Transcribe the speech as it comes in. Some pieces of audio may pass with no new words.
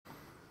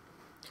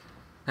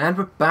And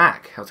we're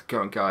back. How's it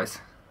going, guys?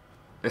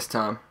 This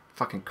time,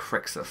 fucking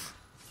Crixus.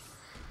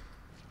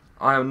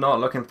 I am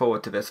not looking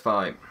forward to this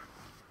fight.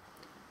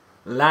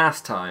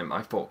 Last time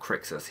I fought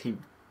Crixus, he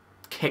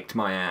kicked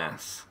my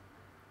ass.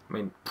 I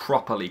mean,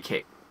 properly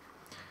kicked.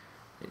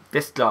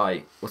 This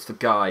guy was the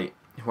guy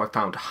who I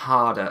found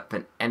harder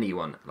than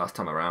anyone last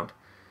time around.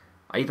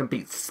 I even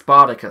beat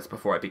Spartacus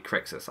before I beat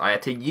Crixus. I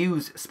had to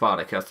use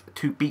Spartacus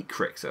to beat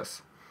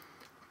Crixus.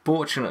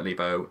 Fortunately,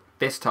 though,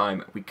 this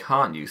time we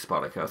can't use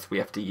Spartacus. We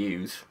have to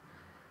use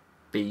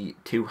the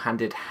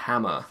two-handed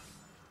hammer.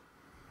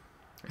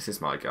 This is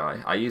my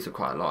guy. I use it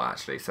quite a lot,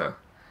 actually, so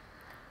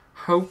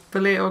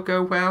hopefully it'll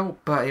go well,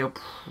 but he'll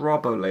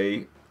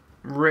probably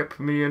rip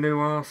me a new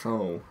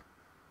arsehole.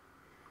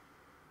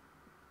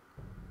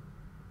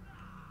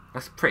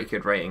 That's a pretty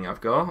good rating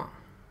I've got.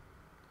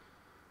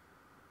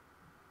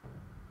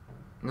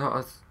 Not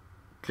as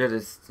good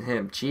as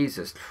him.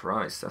 Jesus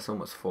Christ, that's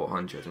almost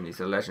 400 and he's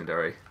a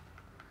legendary.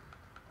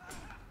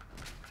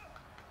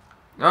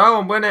 Oh,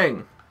 I'm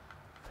winning!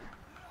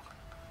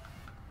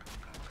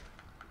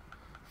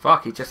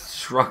 Fuck, he just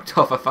shrugged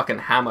off a fucking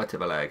hammer to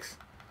the legs.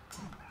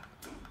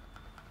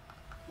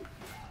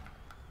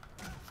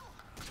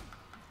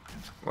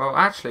 Well,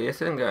 actually,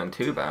 this isn't going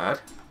too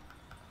bad.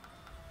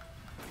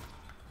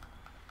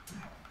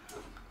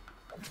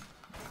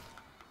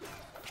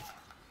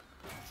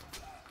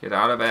 Get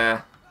out of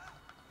there.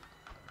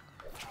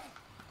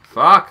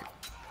 Fuck!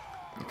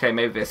 Okay,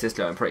 maybe this is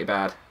going pretty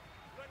bad.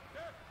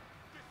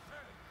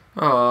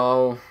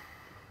 Oh.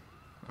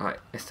 Alright,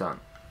 it's done.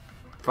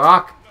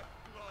 Fuck!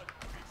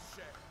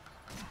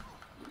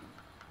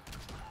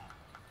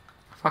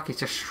 Fuck, he's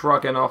just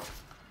shrugging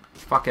off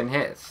fucking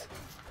hits.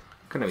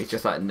 Couldn't he? He's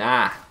just like,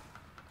 nah.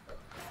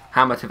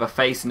 Hammer to the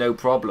face, no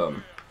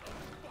problem.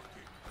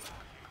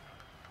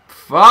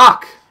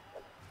 Fuck!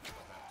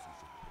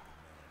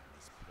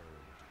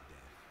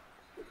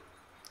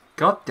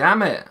 God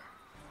damn it!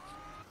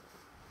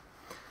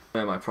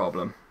 No, my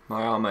problem.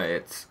 My armor,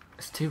 it's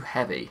too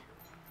heavy.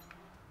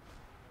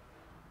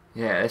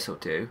 Yeah, this'll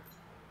do.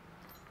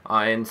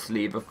 Iron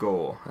sleeve of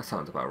gore. That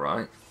sounds about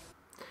right.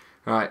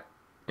 Right,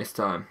 it's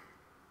time.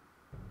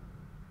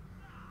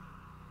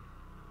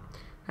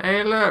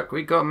 Hey, look,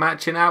 we got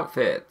matching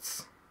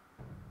outfits.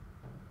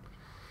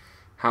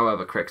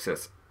 However,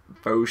 Crixus,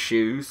 those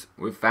shoes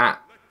with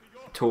that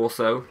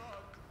torso.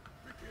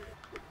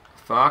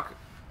 Fuck.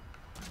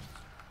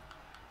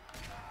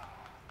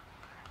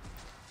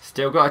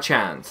 Still got a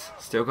chance.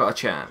 Still got a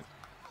chance.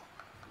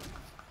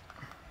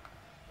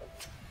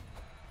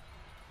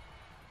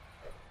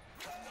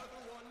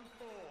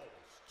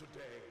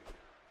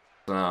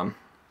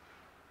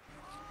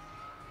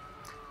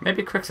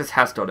 Maybe Crixus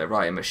has got it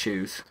right in the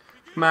shoes.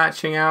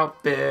 Matching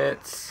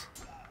outfits.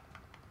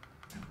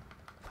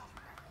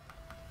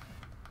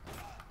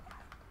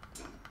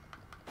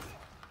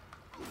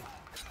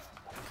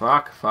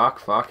 Fuck, fuck,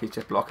 fuck. He's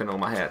just blocking all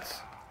my hits.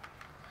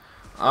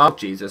 Oh,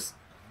 Jesus.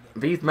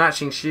 These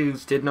matching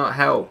shoes did not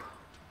help.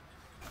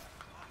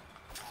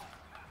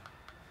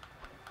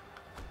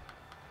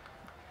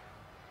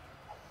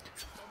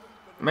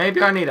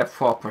 Maybe I need a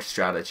proper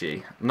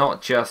strategy,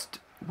 not just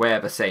wear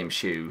the same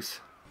shoes.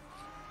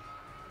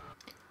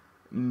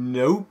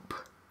 Nope.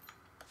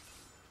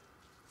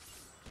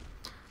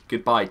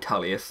 Goodbye,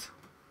 Tullius.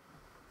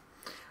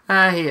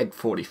 He had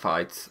 40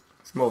 fights.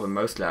 It's more than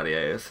most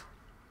gladiators.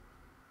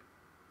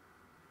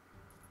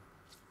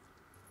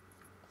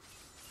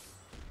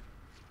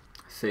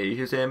 See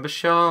who's in the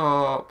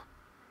shop.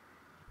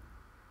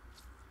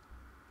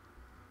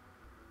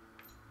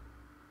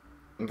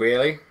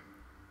 Really?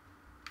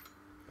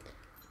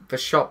 The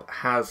shop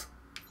has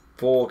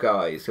 4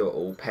 guys who are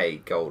all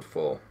paid gold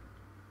for.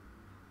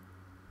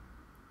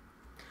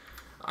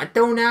 I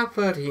don't have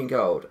 13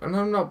 gold, and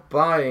I'm not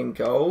buying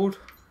gold.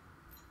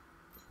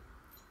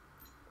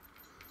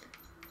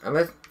 And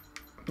there's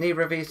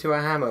neither of these two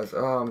are hammers.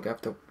 Oh, I'm going to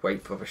have to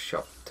wait for the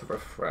shop to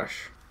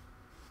refresh.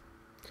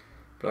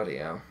 Bloody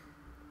hell.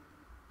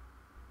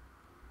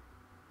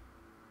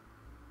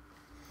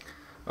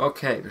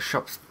 Okay, the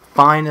shop's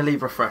finally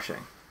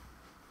refreshing.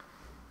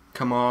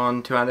 Come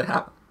on, two-handed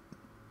hammer.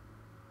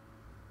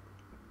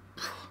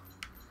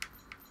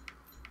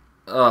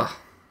 Ugh.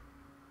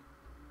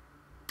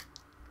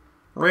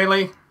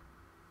 Really?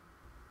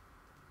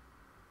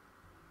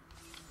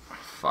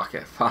 Fuck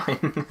it,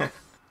 fine.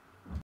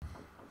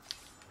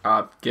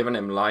 I've given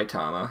him light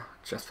armor,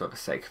 just for the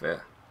sake of it.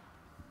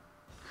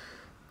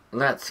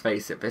 Let's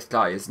face it, this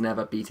guy is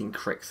never beating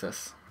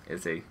Crixus,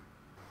 is he?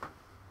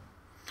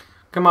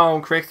 Come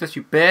on, Crixus,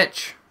 you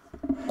bitch!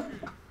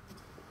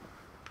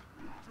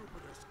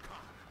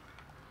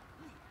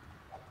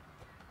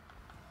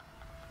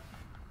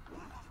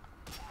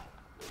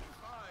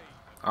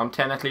 I'm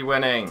technically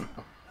winning.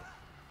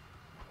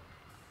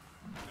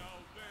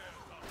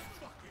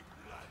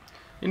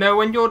 You know,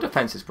 when your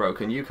defense is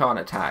broken, you can't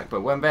attack,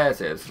 but when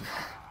theirs is,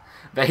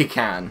 they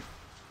can.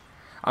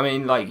 I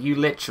mean, like, you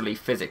literally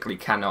physically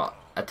cannot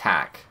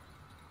attack.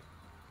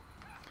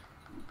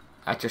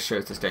 That just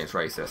shows this game's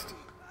racist.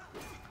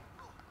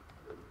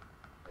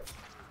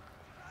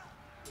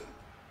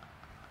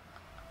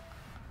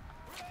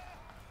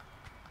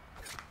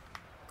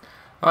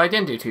 Oh, I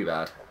didn't do too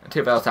bad.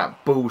 Until there was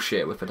that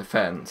bullshit with the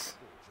defense.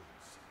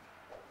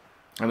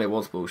 And it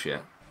was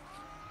bullshit.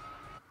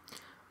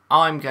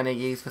 I'm gonna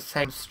use the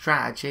same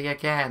strategy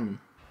again.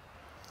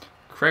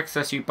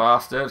 Crixus, you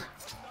bastard.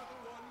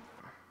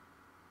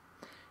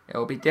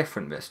 It'll be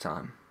different this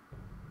time.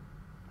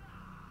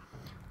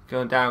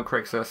 Going down,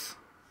 Crixus.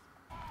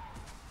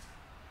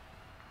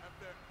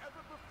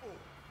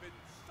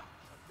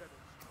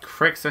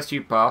 Crixus,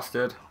 you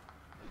bastard.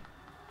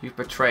 You've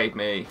betrayed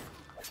me.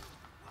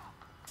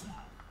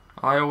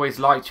 I always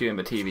liked you in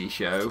the TV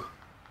show.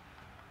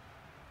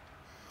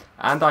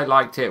 And I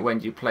liked it when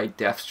you played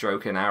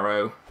Deathstroke and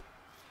Arrow.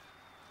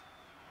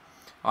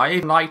 I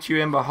even liked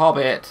you in The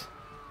Hobbit.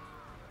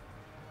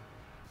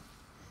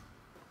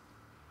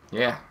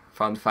 Yeah,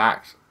 fun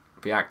fact.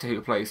 The actor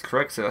who plays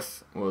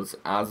Crixus was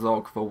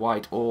Azog the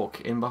White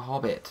Orc in The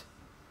Hobbit.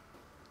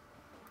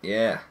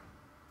 Yeah.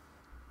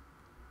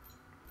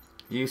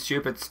 You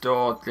stupid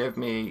store, give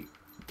me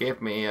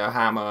a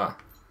hammer.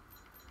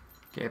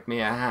 Give me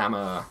a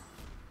hammer.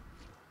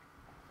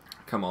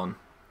 Come on.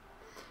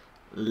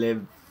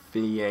 Live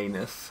the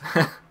anus.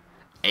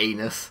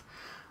 Anus.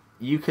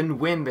 You can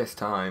win this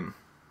time.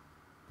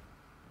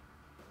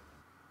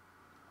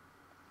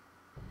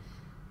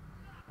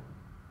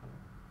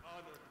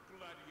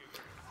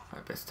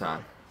 Right, this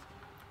time.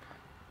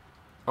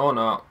 Oh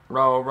no.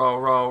 Roll, roll,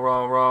 roll,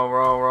 roll, roll,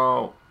 roll,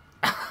 roll.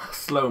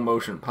 Slow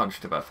motion punch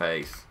to the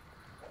face.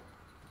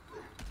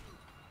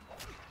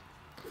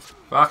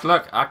 Fuck,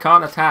 look, I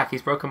can't attack.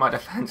 He's broken my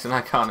defense and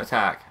I can't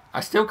attack. I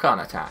still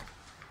can't attack.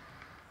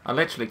 I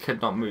literally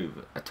could not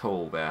move at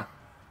all there.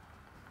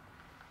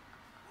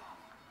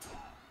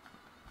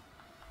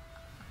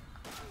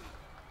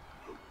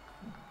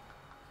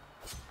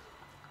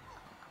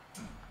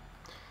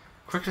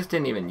 Crixus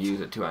didn't even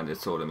use a two-handed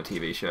sword in the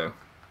TV show.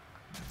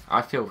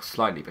 I feel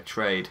slightly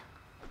betrayed.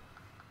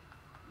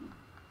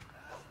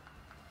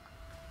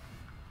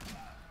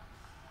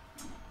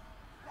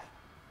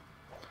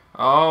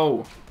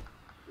 Oh!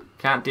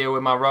 Can't deal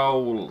with my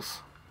rolls.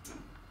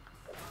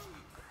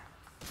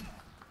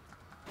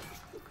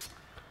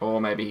 Or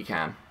maybe he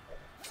can.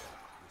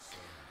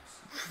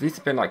 These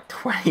have been like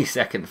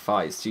 20-second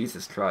fights.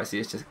 Jesus Christ, he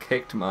has just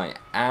kicked my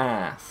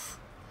ass.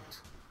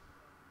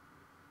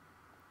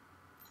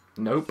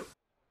 Nope.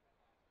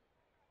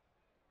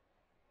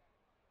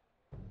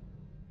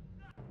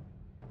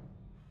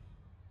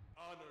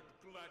 Honored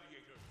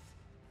gladiators.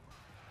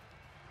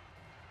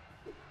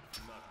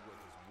 Not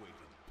worth his weight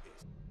in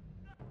piss.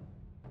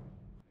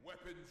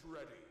 Weapons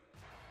ready.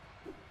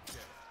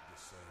 Death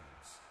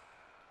descends.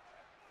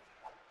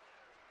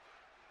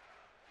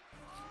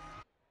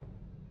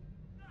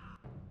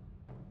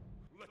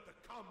 Let the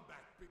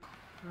combat begin.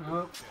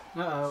 Oh,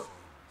 uh-oh.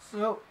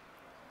 Oh.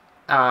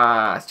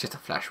 Ah, it's just a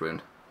flesh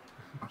wound.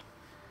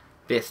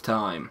 This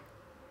time.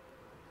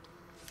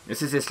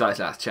 This is this guy's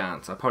last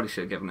chance. I probably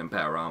should have given him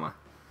better armor.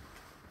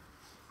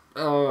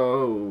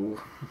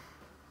 Oh.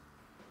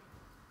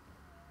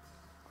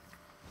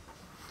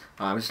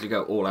 I'm just going to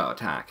go all out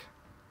attack.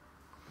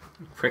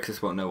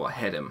 Crixus won't know what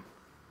hit him.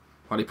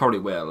 Well, he probably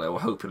will. It will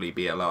hopefully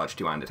be a large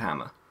two-handed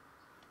hammer.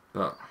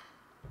 But...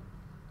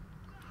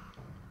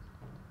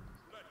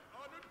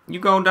 you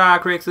gon' die,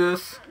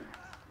 Crixus.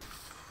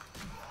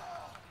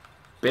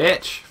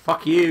 Bitch.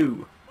 Fuck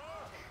you.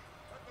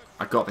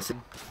 I got this.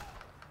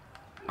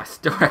 I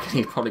still reckon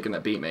he's probably going to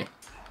beat me.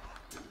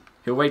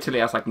 He'll wait till he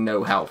has like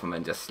no health and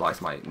then just slice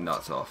my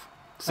nuts off.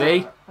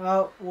 See?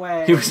 Oh,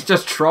 wait. He was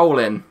just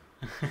trolling.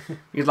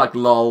 He's like,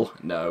 lol,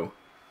 no.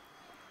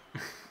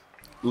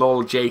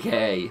 Lol,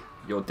 JK,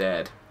 you're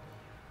dead.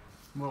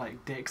 More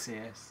like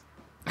Dixius.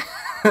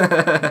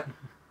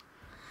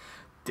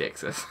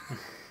 Dixus.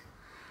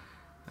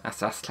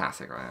 That's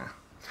classic right there.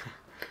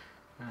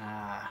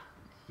 Ah,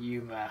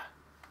 humour.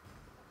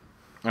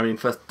 I mean,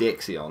 first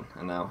Dixion,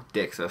 and now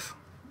Dixus.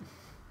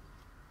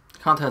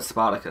 Can't turn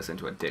Spartacus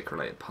into a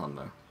dick-related pun,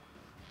 though.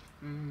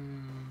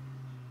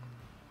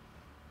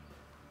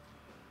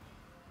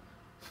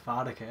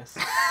 Spartacus.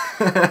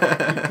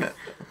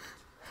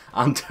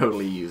 I'm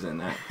totally using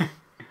that.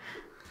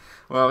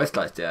 Well, this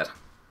guy's dead.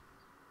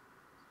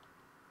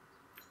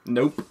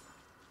 Nope.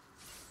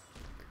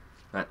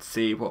 Let's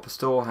see what the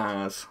store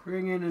has.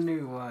 Bring in a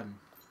new one.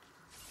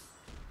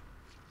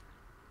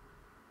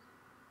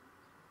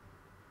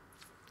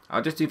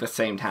 I'll just do the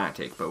same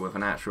tactic, but with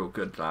an actual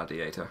good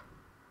gladiator.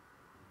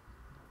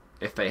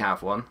 If they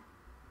have one.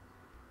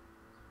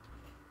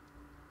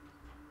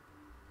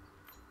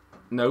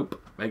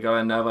 Nope. They got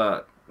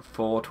another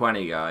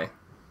 420 guy.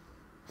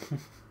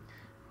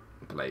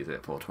 Blaze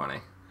it,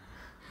 420.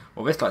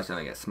 Well, this guy's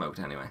gonna get smoked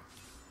anyway.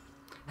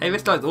 Hey,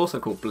 this guy's also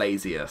called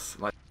Blazius.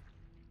 Like,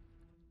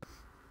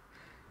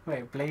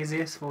 Wait,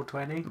 Blazius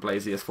 420?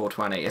 Blazius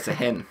 420. It's a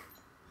hint.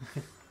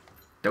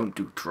 Don't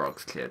do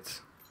drugs,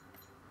 kids.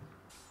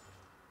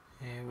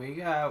 Here we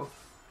go.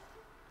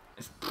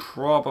 It's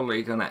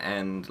probably gonna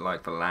end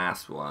like the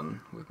last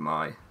one with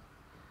my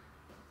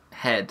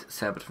head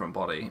severed from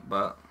body,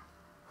 but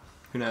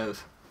who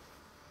knows?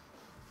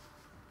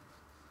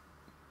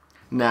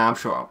 Nah, I'm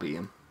sure I'll beat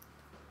him.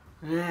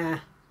 Yeah,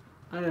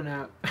 I don't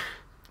know.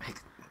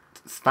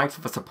 Thanks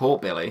for the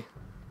support, Billy.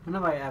 When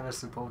have I ever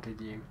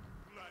supported you?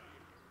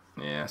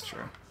 Yeah, that's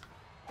true.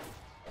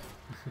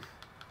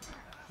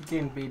 You're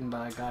getting beaten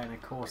by a guy in a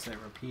corset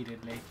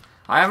repeatedly.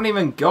 I haven't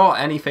even got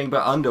anything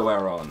but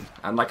underwear on.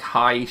 And like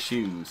high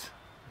shoes.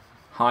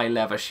 High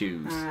leather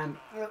shoes. And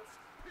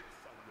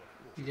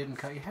you didn't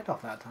cut your head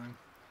off that time.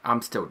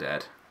 I'm still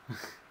dead.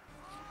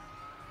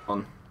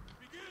 On.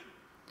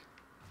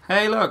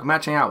 Hey look,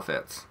 matching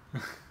outfits.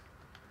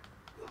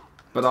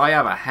 But I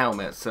have a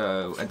helmet,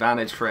 so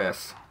advantage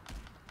Chris.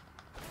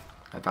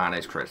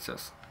 Advantage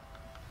Crixus.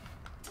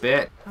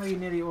 Bit. How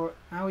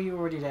are you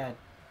already dead?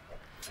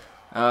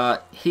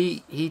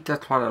 He does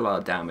quite a lot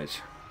of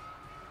damage.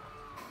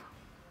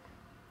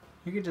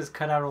 You could just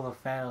cut out all the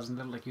fails and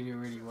look like you do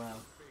really well.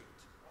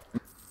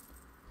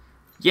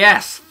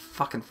 Yes!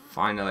 Fucking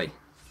finally.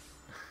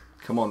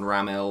 Come on,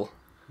 Ramil.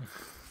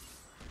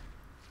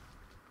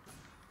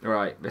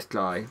 Alright, this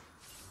guy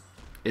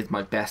is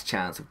my best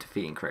chance of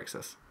defeating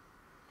Crixus.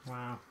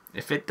 Wow.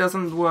 If it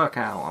doesn't work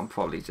out, I'm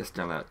probably just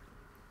gonna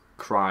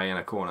cry in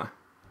a corner.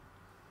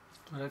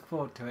 I look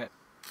forward to it.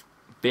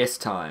 This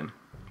time,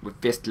 with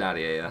this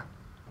gladiator,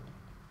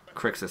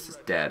 Crixus is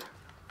dead.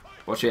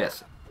 Watch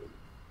this.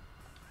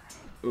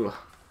 Ugh,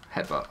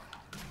 headbutt.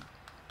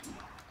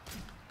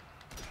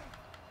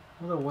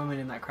 All the women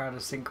in that crowd are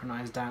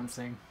synchronized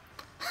dancing.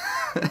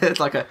 It's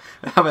like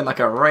having like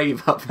a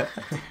rave up there.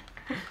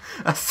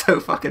 That's so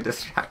fucking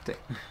distracting.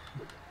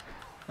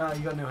 Oh,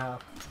 you got no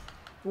health.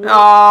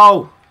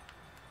 No!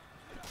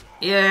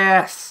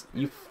 Yes!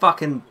 You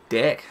fucking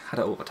dick. Had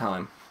it all the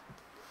time.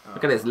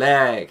 Look at his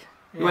leg.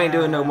 You ain't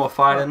doing no more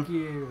fighting. Fuck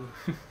you.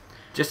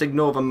 Just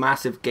ignore the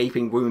massive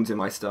gaping wounds in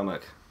my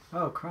stomach.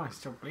 Oh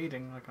Christ, you're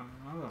bleeding like a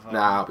motherfucker.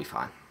 Nah, I'll be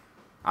fine.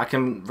 I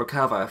can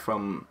recover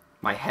from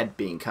my head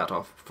being cut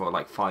off for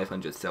like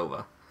 500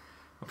 silver.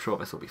 I'm sure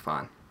this will be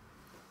fine.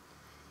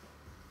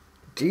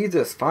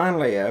 Jesus,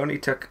 finally, it only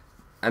took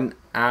an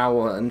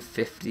hour and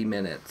 50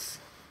 minutes.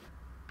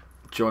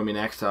 Join me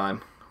next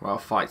time, where I'll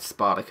fight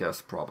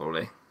Spartacus,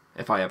 probably.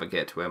 If I ever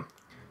get to him.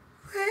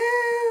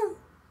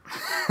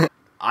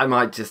 I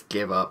might just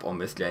give up on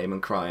this game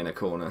and cry in a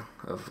corner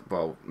of,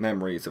 well,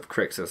 memories of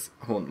Crixus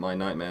haunt my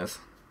nightmares.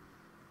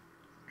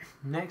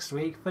 Next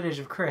week, footage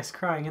of Chris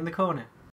crying in the corner.